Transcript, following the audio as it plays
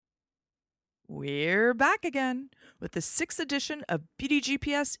We're back again with the 6th edition of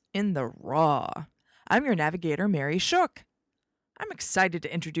BDGPS in the Raw. I'm your navigator, Mary Shook. I'm excited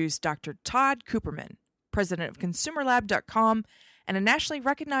to introduce Dr. Todd Cooperman, president of ConsumerLab.com and a nationally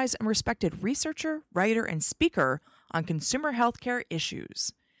recognized and respected researcher, writer, and speaker on consumer healthcare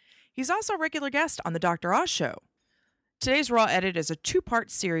issues. He's also a regular guest on the Dr. Oz Show. Today's Raw Edit is a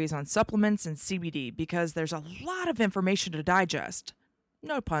 2-part series on supplements and CBD because there's a lot of information to digest.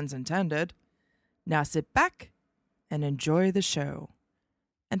 No puns intended. Now sit back and enjoy the show.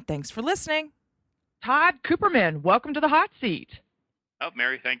 And thanks for listening. Todd Cooperman, welcome to the hot seat. Oh,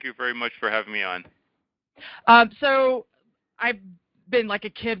 Mary, thank you very much for having me on. So I've been like a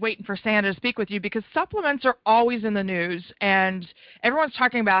kid waiting for Santa to speak with you because supplements are always in the news, and everyone's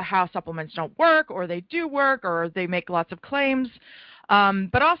talking about how supplements don't work, or they do work, or they make lots of claims.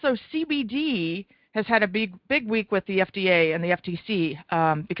 But also CBD has had a big week with the FDA and the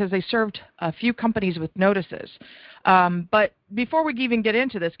FTC because they served a few companies with notices. But before we even get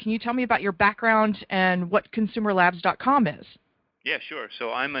into this, can you tell me about your background and what ConsumerLabs.com is? Yeah, sure.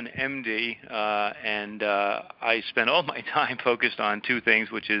 So I'm an MD, and I spend all my time focused on two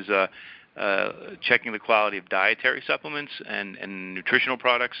things, which is checking the quality of dietary supplements and nutritional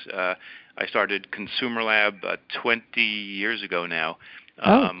products. I started Consumer Lab 20 years ago now.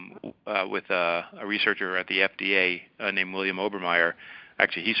 With a researcher at the FDA named William Obermeyer.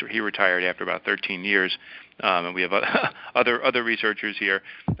 Actually, he retired after about 13 years, and we have other researchers here.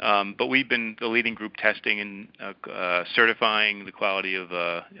 But we've been the leading group testing and certifying the quality of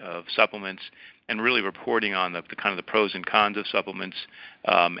supplements and really reporting on the kind of the pros and cons of supplements.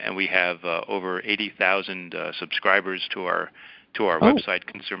 And we have over 80,000 subscribers to our website,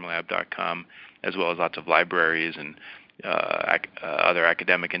 ConsumerLab.com, as well as lots of libraries and other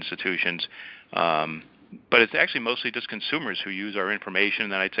academic institutions. But it's actually mostly just consumers who use our information.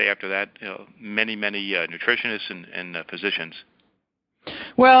 And then I'd say after that, many nutritionists and physicians.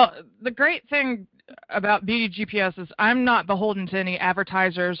 Well, the great thing about BDGPS is I'm not beholden to any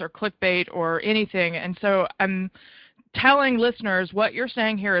advertisers or clickbait or anything. And so I'm telling listeners what you're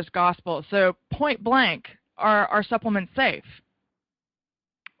saying here is gospel. So point blank, are supplements safe?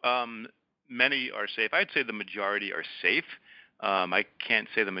 Many are safe. I'd say the majority are safe. I can't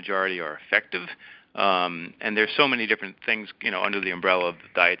say the majority are effective. And there's so many different things, under the umbrella of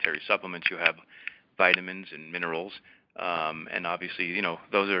dietary supplements. You have vitamins and minerals, and obviously,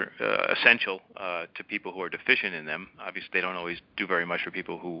 those are essential to people who are deficient in them. Obviously, they don't always do very much for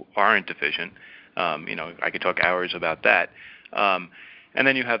people who aren't deficient. I could talk hours about that. And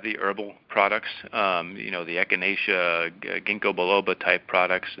then you have the herbal products, the echinacea, ginkgo biloba type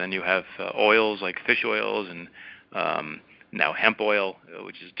products. Then you have oils like fish oils and now hemp oil,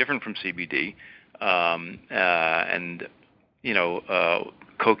 which is different from CBD, and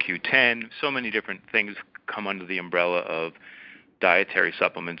CoQ10. So many different things come under the umbrella of dietary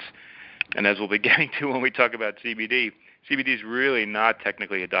supplements. And as we'll be getting to when we talk about CBD, CBD is really not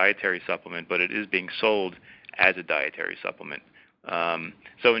technically a dietary supplement, but it is being sold as a dietary supplement.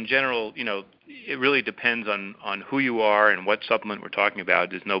 So in general, it really depends on who you are and what supplement we're talking about.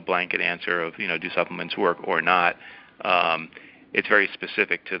 There's no blanket answer of, do supplements work or not. It's very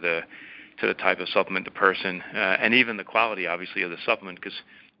specific to the type of supplement, the person, and even the quality, obviously, of the supplement, because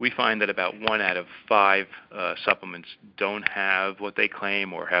we find that about 1 out of 5 supplements don't have what they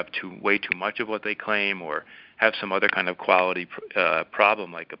claim, or have way too much of what they claim, or have some other kind of quality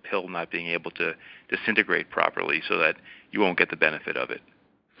problem, like a pill not being able to disintegrate properly, so that you won't get the benefit of it.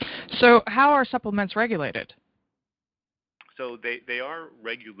 So how are supplements regulated? So they are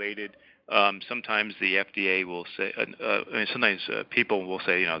regulated. Sometimes the FDA will say, sometimes people will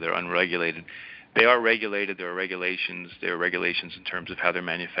say, they're unregulated. They are regulated. There are regulations. There are regulations in terms of how they're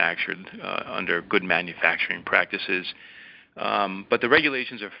manufactured under good manufacturing practices. But the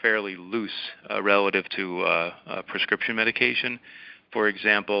regulations are fairly loose relative to prescription medication. For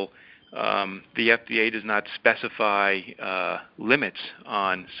example, the FDA does not specify limits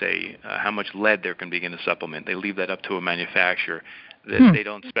on, say, how much lead there can be in a supplement. They leave that up to a manufacturer. They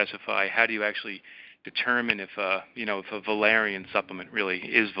don't specify how do you actually determine if a valerian supplement really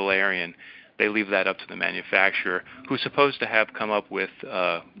is valerian. They leave that up to the manufacturer, who's supposed to have come up with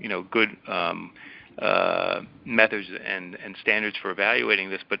good methods and standards for evaluating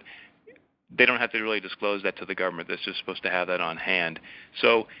this, but they don't have to really disclose that to the government. They're just supposed to have that on hand.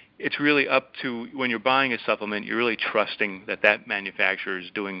 So it's really up to, when you're buying a supplement, you're really trusting that manufacturer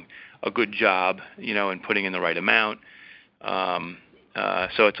is doing a good job, and putting in the right amount. So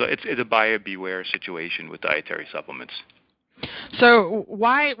it's a buyer beware situation with dietary supplements. So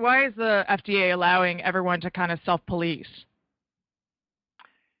why is the FDA allowing everyone to kind of self-police?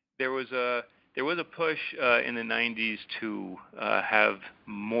 There was a There was a push in the 90s to have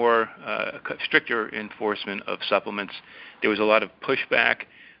more stricter enforcement of supplements. There was a lot of pushback.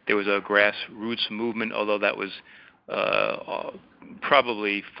 There was a grassroots movement, although that was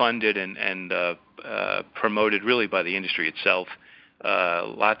probably funded and promoted really by the industry itself.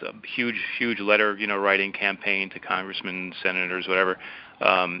 Lots of huge letter, writing campaign to congressmen, senators, whatever,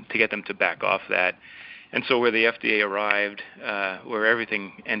 to get them to back off that. And so where the FDA arrived, where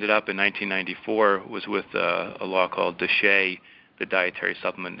everything ended up in 1994 was with a law called DSHEA, the Dietary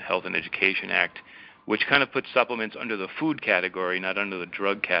Supplement Health and Education Act, which kind of puts supplements under the food category, not under the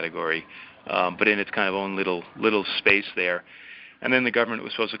drug category, but in its kind of own little space there. And then the government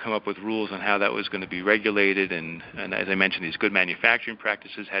was supposed to come up with rules on how that was going to be regulated, and as I mentioned, these good manufacturing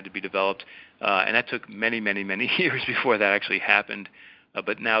practices had to be developed, and that took many years before that actually happened,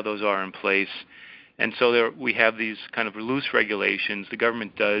 but now those are in place. And so we have these kind of loose regulations. The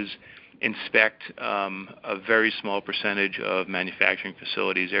government does inspect a very small percentage of manufacturing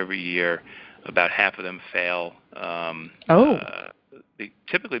facilities every year. About half of them fail.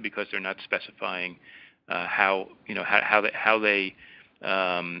 Typically because they're not specifying how they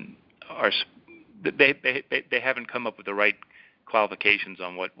are. They haven't come up with the right qualifications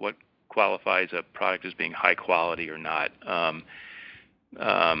on what qualifies a product as being high quality or not.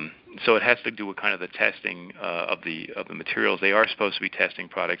 So it has to do with kind of the testing of the materials. They are supposed to be testing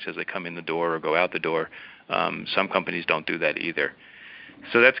products as they come in the door or go out the door. Some companies don't do that either.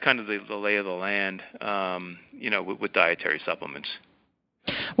 So that's kind of the lay of the land, with dietary supplements.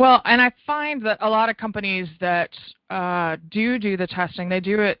 Well, and I find that a lot of companies that do the testing, they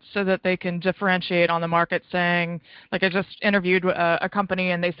do it so that they can differentiate on the market, saying, like I just interviewed a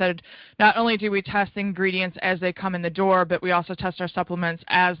company and they said, not only do we test ingredients as they come in the door, but we also test our supplements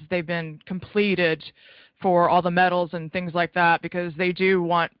as they've been completed for all the metals and things like that, because they do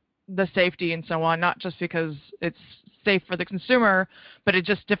want the safety and so on, not just because it's safe for the consumer, but it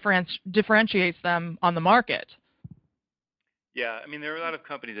just differentiates them on the market. Yeah, I mean, there are a lot of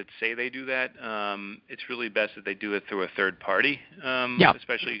companies that say they do that. It's really best that they do it through a third party,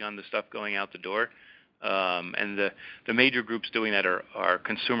 especially on the stuff going out the door. And the major groups doing that are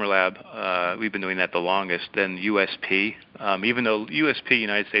Consumer Lab. We've been doing that the longest, then USP. Even though USP,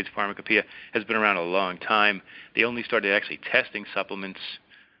 United States Pharmacopoeia, has been around a long time, they only started actually testing supplements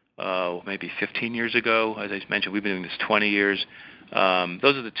maybe 15 years ago. As I mentioned, we've been doing this 20 years.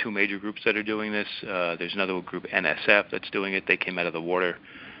 Those are the two major groups that are doing this. There's another group, NSF, that's doing it. They came out of the water,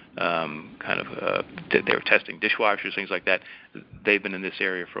 they were testing dishwashers, things like that. They've been in this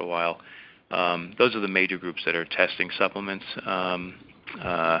area for a while. Those are the major groups that are testing supplements.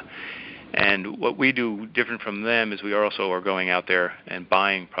 And what we do different from them is we also are going out there and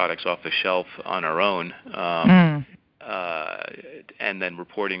buying products off the shelf on our own. And then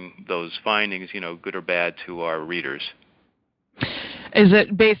reporting those findings, good or bad, to our readers. Is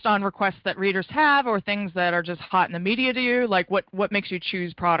it based on requests that readers have, or things that are just hot in the media to you? Like, what makes you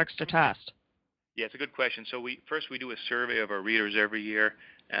choose products to test? Yeah, it's a good question. So we do a survey of our readers every year,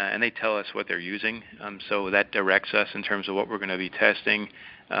 and they tell us what they're using. So that directs us in terms of what we're going to be testing.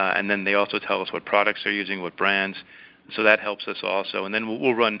 And then they also tell us what products they're using, what brands. So that helps us also. And then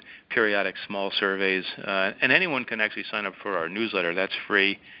we'll run periodic small surveys. And anyone can actually sign up for our newsletter. That's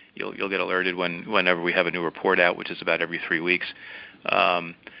free. You'll get alerted whenever we have a new report out, which is about every 3 weeks.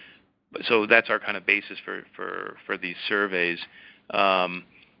 So that's our kind of basis for these surveys. And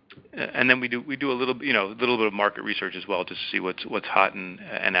then we do a little bit of market research as well, just to see what's hot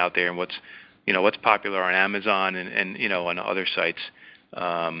and out there, and what's popular on Amazon and on other sites.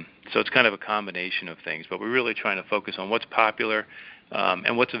 So it's kind of a combination of things, but we're really trying to focus on what's popular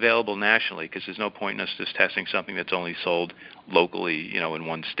and what's available nationally, because there's no point in us just testing something that's only sold locally, in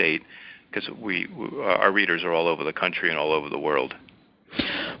one state, because our readers are all over the country and all over the world.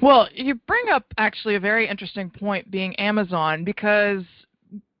 Well, you bring up actually a very interesting point, being Amazon, because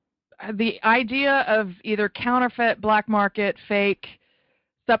the idea of either counterfeit, black market, fake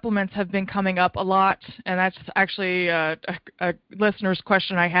supplements have been coming up a lot, and that's actually a listener's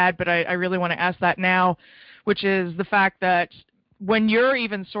question I had, but I really want to ask that now, which is the fact that when you're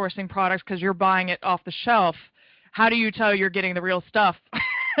even sourcing products because you're buying it off the shelf, how do you tell you're getting the real stuff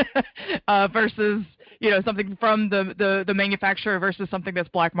versus something from the manufacturer versus something that's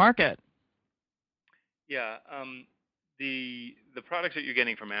black market? Yeah, the products that you're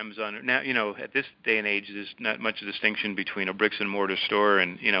getting from Amazon now, at this day and age, there's not much distinction between a bricks and mortar store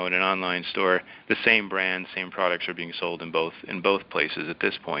and and an online store. The same brand, same products are being sold in both places at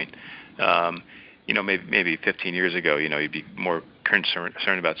this point. Maybe 15 years ago, you'd be more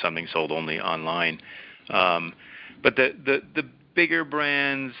concerned about something sold only online. But the bigger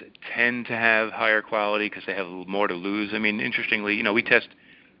brands tend to have higher quality because they have more to lose. I mean, interestingly, we test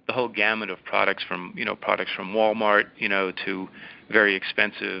the whole gamut of products from Walmart, to very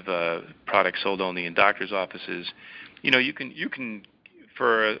expensive products sold only in doctors' offices. You can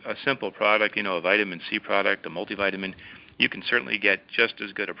for a simple product, a vitamin C product, a multivitamin, you can certainly get just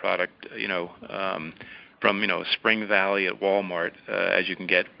as good a product, from Spring Valley at Walmart as you can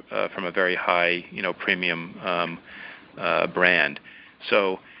get from a very high, premium brand.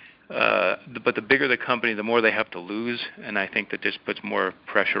 So, but the bigger the company, the more they have to lose, and I think that this puts more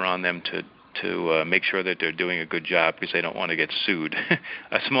pressure on them to make sure that they're doing a good job because they don't want to get sued.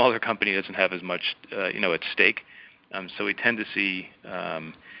 A smaller company doesn't have as much, at stake. So we tend to see,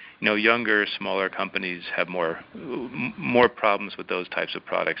 younger, smaller companies have more problems with those types of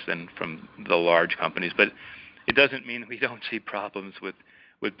products than from the large companies. But it doesn't mean we don't see problems with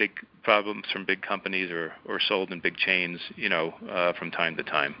big problems from big companies or sold in big chains, from time to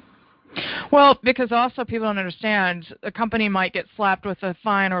time. Well, because also people don't understand, a company might get slapped with a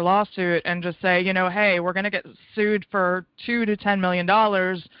fine or lawsuit and just say, hey, we're going to get sued for $2 to $10 million,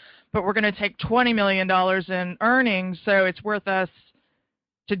 but we're going to take $20 million in earnings, so it's worth us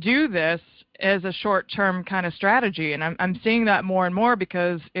to do this as a short-term kind of strategy. And I'm seeing that more and more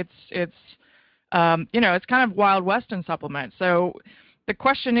because it's kind of Wild West in supplements. So the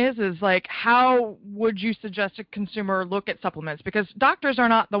question is like, how would you suggest a consumer look at supplements? Because doctors are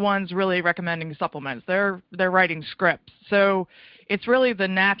not the ones really recommending supplements. They're writing scripts. So it's really the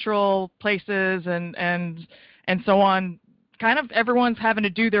natural places and so on. Kind of everyone's having to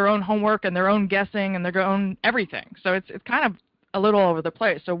do their own homework and their own guessing and their own everything. So it's kind of a little over the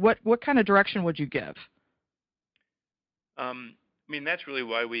place. So what kind of direction would you give? That's really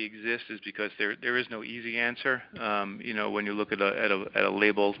why we exist, is because there is no easy answer. When you look at a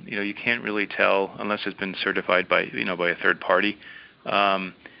label, you can't really tell unless it's been certified by a third party. You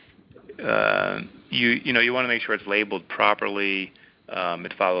want to make sure it's labeled properly.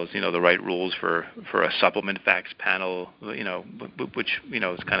 It follows the right rules for a supplement facts panel, which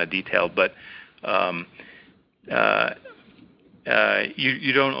is kind of detailed, but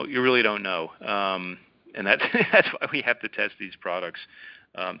you really don't know. And that's why we have to test these products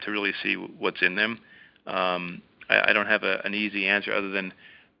to really see what's in them. I don't have an easy answer other than,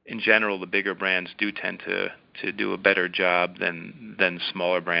 in general, the bigger brands do tend to do a better job than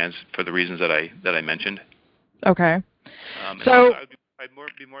smaller brands for the reasons that I mentioned. Okay. So I'd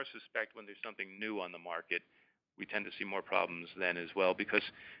be more suspect when there's something new on the market. We tend to see more problems then as well because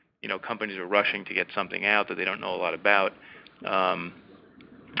companies are rushing to get something out that they don't know a lot about.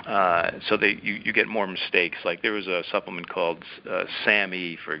 So you get more mistakes. Like there was a supplement called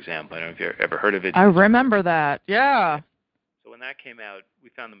SAM-E, for example. I don't know if you've ever heard of it. I remember that. Yeah. So when that came out, we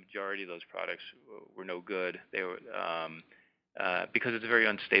found the majority of those products were no good. They were because it's a very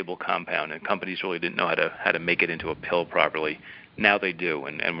unstable compound, and companies really didn't know how to make it into a pill properly. Now they do,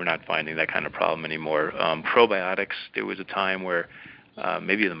 and we're not finding that kind of problem anymore. Probiotics, there was a time where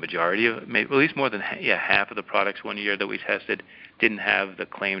maybe the majority of, at least more than half of the products one year that we tested didn't have the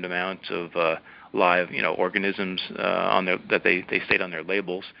claimed amounts of live organisms on their that they state on their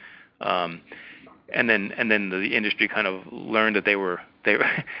labels. And then the industry kind of learned that they were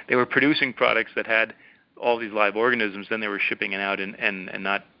producing products that had all these live organisms. Then they were shipping it out and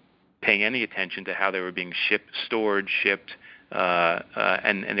not paying any attention to how they were being stored, shipped,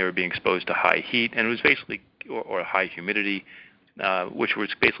 and they were being exposed to high heat, and it was basically or high humidity, which was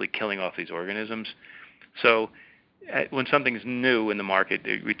basically killing off these organisms. So when something's new in the market,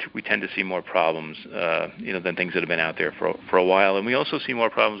 we tend to see more problems, than things that have been out there for a while. And we also see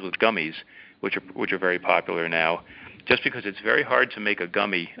more problems with gummies, which are very popular now, just because it's very hard to make a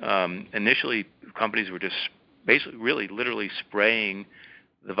gummy. Initially, companies were just basically literally spraying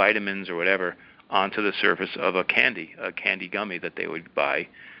the vitamins or whatever onto the surface of a candy gummy that they would buy.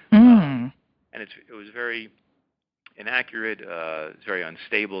 And it was very inaccurate. It's very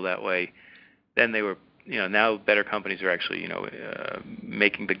unstable that way. Then they were, now better companies are actually,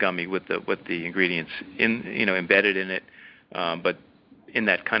 making the gummy with the ingredients embedded in it. But in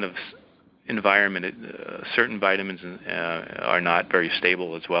that kind of environment, certain vitamins are not very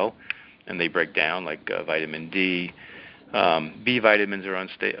stable as well, and they break down, like vitamin D. B vitamins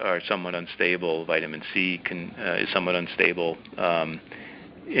are somewhat unstable. Vitamin C is somewhat unstable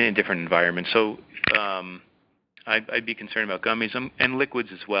in different environments. So I'd be concerned about gummies and liquids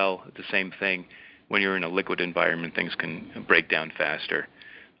as well. The same thing. When you're in a liquid environment, things can break down faster.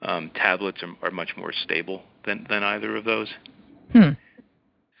 Tablets are much more stable than either of those.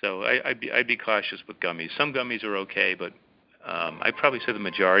 So I'd be cautious with gummies. Some gummies are okay, but I'd probably say the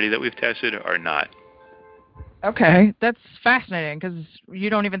majority that we've tested are not. Okay, that's fascinating because you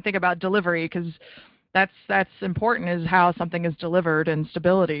don't even think about delivery because that's important is how something is delivered and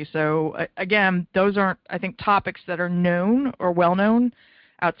stability. So again, those aren't, I think, topics that are known or well known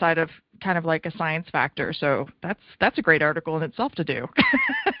outside of kind of like a science factor. So that's a great article in itself to do.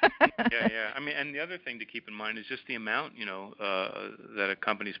 Yeah. I mean, and the other thing to keep in mind is just the amount, that a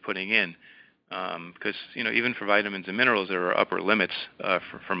company's putting in, because even for vitamins and minerals, there are upper limits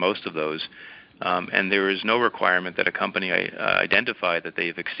for most of those, and there is no requirement that a company identify that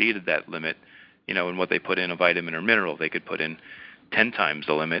they've exceeded that limit. In what they put in a vitamin or mineral, they could put in 10 times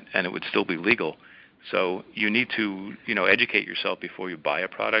the limit, and it would still be legal. So you need to, educate yourself before you buy a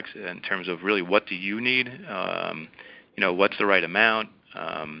product in terms of really what do you need, what's the right amount.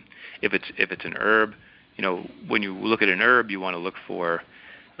 If it's an herb, when you look at an herb, you want to look for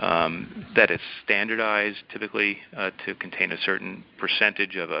that it's standardized typically to contain a certain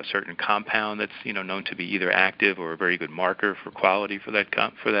percentage of a certain compound that's known to be either active or a very good marker for quality for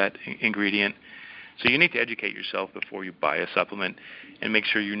that ingredient. So you need to educate yourself before you buy a supplement and make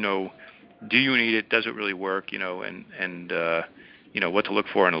sure do you need it, does it really work, and what to look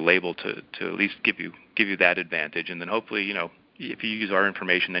for in a label to at least give you that advantage. And then hopefully, if you use our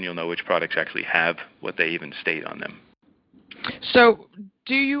information, then you'll know which products actually have what they even state on them. So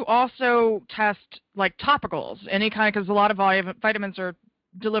do you also test like topicals, any kind, because a lot of vitamins are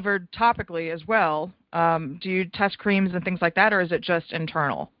delivered topically as well. Do you test creams and things like that, or is it just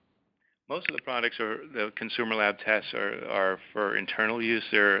internal? Most of the products the consumer lab tests are for internal use.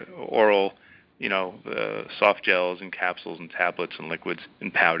 They're oral, soft gels and capsules and tablets and liquids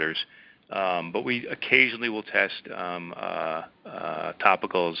and powders. But we occasionally will test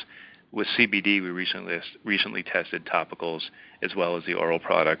topicals. With CBD, we recently tested topicals as well as the oral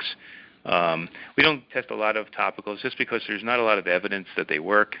products. We don't test a lot of topicals just because there's not a lot of evidence that they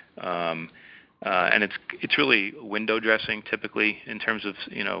work. And it's really window dressing typically in terms of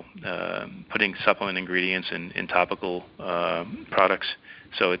putting supplement ingredients in topical products.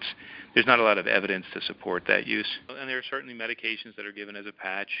 So there's not a lot of evidence to support that use. And there are certainly medications that are given as a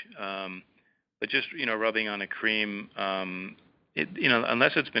patch, but just rubbing on a cream,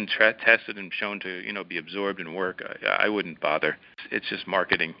 unless it's been tested and shown to be absorbed and work, I wouldn't bother. It's just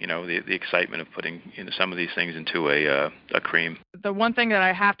marketing, the excitement of putting some of these things into a cream. The one thing that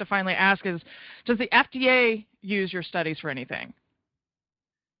I have to finally ask is, does the FDA use your studies for anything?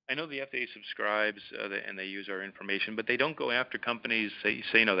 I know the FDA subscribes and they use our information, but they don't go after companies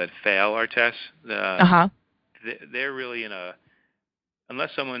that fail our tests. They're really unless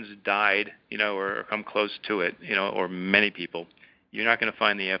someone's died, or come close to it, or many people, you're not going to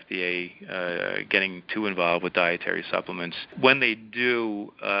find the FDA getting too involved with dietary supplements. When they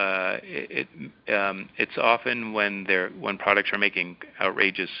do, it's often when products are making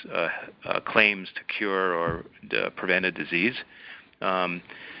outrageous claims to cure or prevent a disease.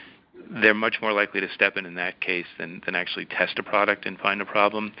 They're much more likely to step in that case than actually test a product and find a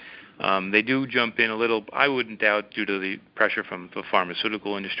problem. They do jump in a little, I wouldn't doubt, due to the pressure from the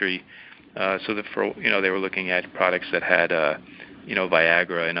pharmaceutical industry. So that they were looking at products that had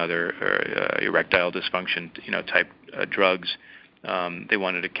Viagra and other erectile dysfunction type drugs. They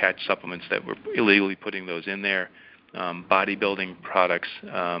wanted to catch supplements that were illegally putting those in there. Bodybuilding products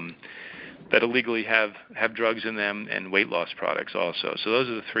that illegally have drugs in them, and weight loss products also. So those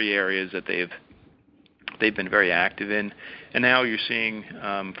are the three areas that they've been very active in. And now you're seeing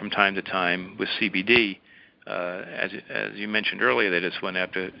from time to time with CBD, as you mentioned earlier, they just went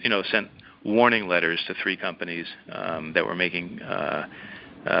after, sent warning letters to 3 companies that were making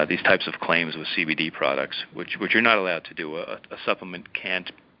these types of claims with CBD products, which you're not allowed to do. A supplement can't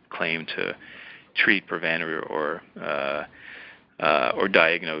claim to treat, prevent, or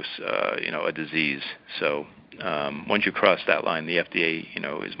diagnose, a disease. So once you cross that line, the FDA,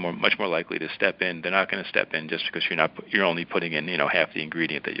 is much more likely to step in. They're not going to step in just because you're only putting in, half the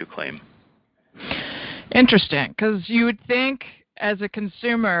ingredient that you claim. Interesting, because you would think as a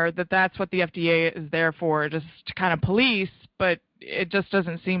consumer that's what the FDA is there for, just to kind of police, but it just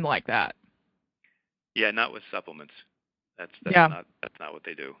doesn't seem like that. Yeah, not with supplements. That's not what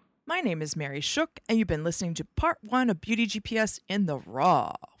they do. My name is Mary Shook, and you've been listening to Part 1 of Beauty GPS in the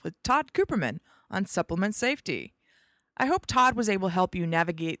Raw with Todd Cooperman on supplement safety. I hope Todd was able to help you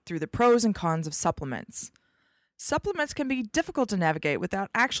navigate through the pros and cons of supplements. Supplements can be difficult to navigate without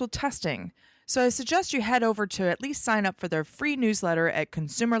actual testing, so I suggest you head over to at least sign up for their free newsletter at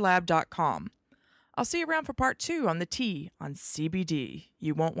consumerlab.com. I'll see you around for Part 2 on the T on CBD.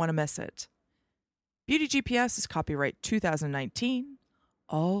 You won't want to miss it. Beauty GPS is copyright 2019.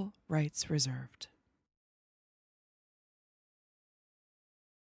 All rights reserved.